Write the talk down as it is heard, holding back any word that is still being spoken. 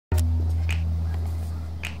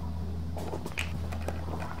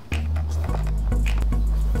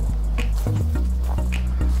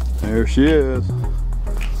There she is.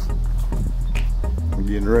 I'm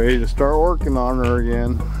getting ready to start working on her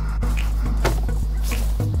again.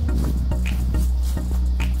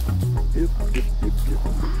 Yep.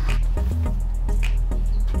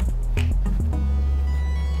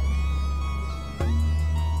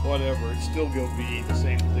 Whatever, it's still gonna be the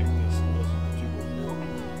same thickness as what you would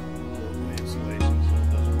the insulation, so it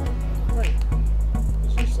doesn't run out. Right.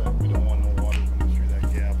 It's just that we don't want no water coming through that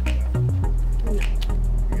gap. No.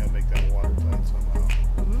 We gotta make that watertight somehow.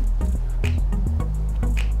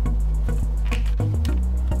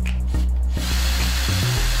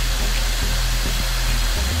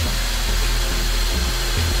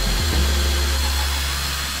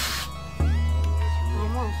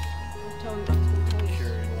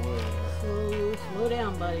 Slow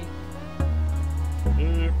down, buddy.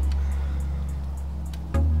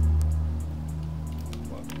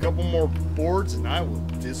 A couple more boards and I will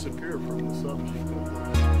disappear from the subject.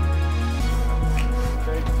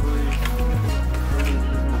 Take 3.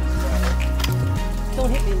 Don't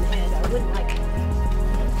hit me in the head. I wouldn't like it.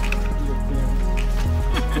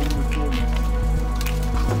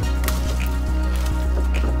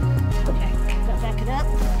 Okay, gotta back it up.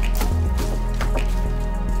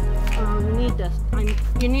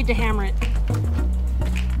 You need to hammer it.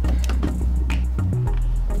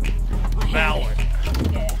 Mallet.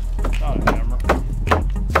 Yeah. Not a hammer.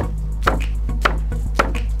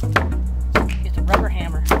 It's a rubber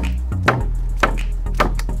hammer.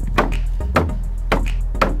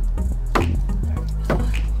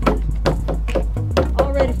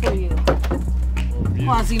 All ready for you.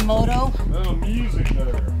 Quasimodo. Little music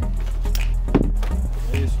there.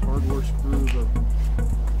 These hardware screws are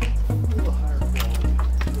a little higher quality.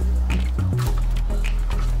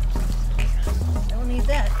 Don't need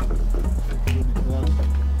that. Keep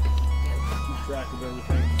track of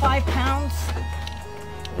everything. 5 pounds.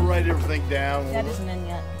 We'll write everything down. That isn't in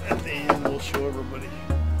yet. At the end, we'll show everybody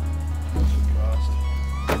what it cost.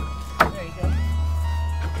 There you go.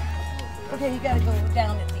 Okay, you gotta go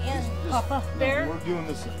down at the end, Papa Bear. No, we're doing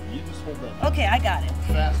this. You just hold that. Okay, I got it.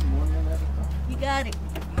 Fast one at a time. You got it.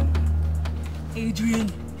 Adrian.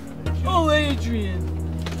 Oh, Adrian.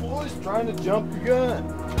 Always trying to jump the gun.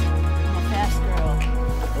 I'm a fast girl.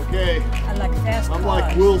 Okay. I like fast cars. I'm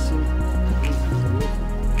like Wilson.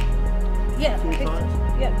 Yeah. Tool time?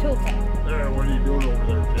 Yeah, tool time. There, what are you doing over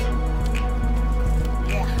there, Tim?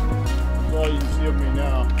 Yeah. That's all you can see of me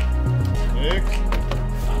now. Next.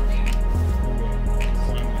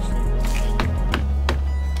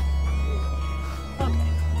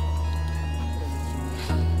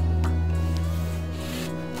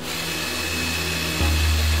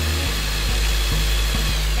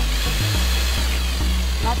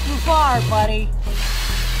 Not too far, buddy.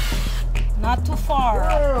 Not too far.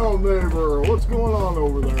 Well, neighbor, what's going on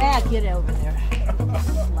over there? Ah, get over there.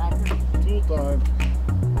 Slacker. Tool time.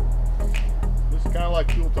 This is kind of like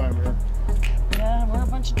tool time here. Yeah, we're a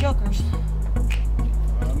bunch of jokers.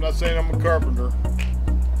 I'm not saying I'm a carpenter.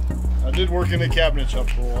 I did work in the cabinet shop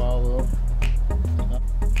for a while, though.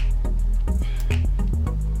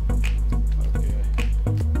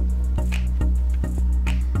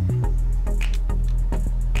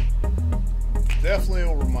 Definitely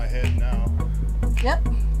over my head now. Yep.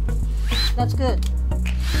 That's good.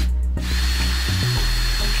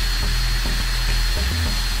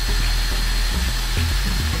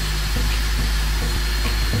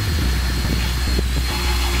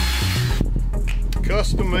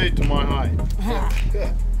 Custom made to my height.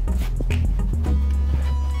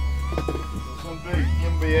 Some big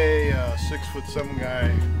NBA 6'7"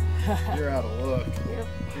 guy, you're out of luck. Yep.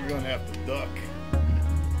 You're gonna have to duck.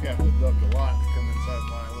 You have to duck a lot to come inside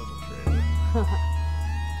my little trailer.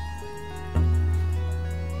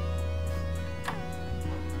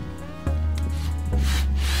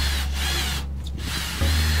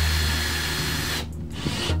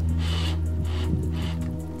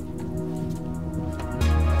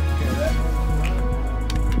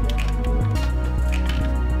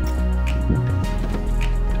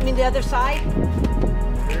 You mean the other side?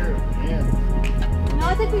 Here, yeah. No,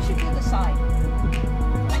 I think we should do the side.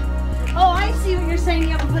 Oh, I see what you're saying. You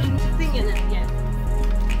haven't put a thing in it yet.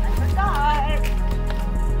 I forgot.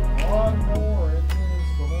 One more, it is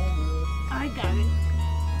the whole I got it.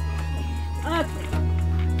 Okay.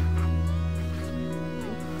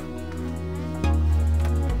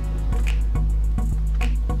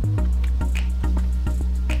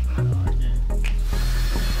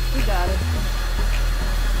 We got it.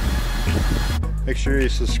 Make sure you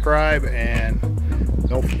subscribe and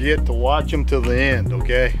don't forget to watch them till the end,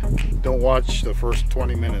 okay? Don't watch the first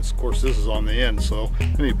 20 minutes. Of course, this is on the end, so I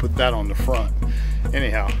need to put that on the front.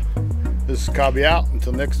 Anyhow, This is Cobby out.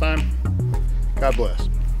 Until next time, God bless.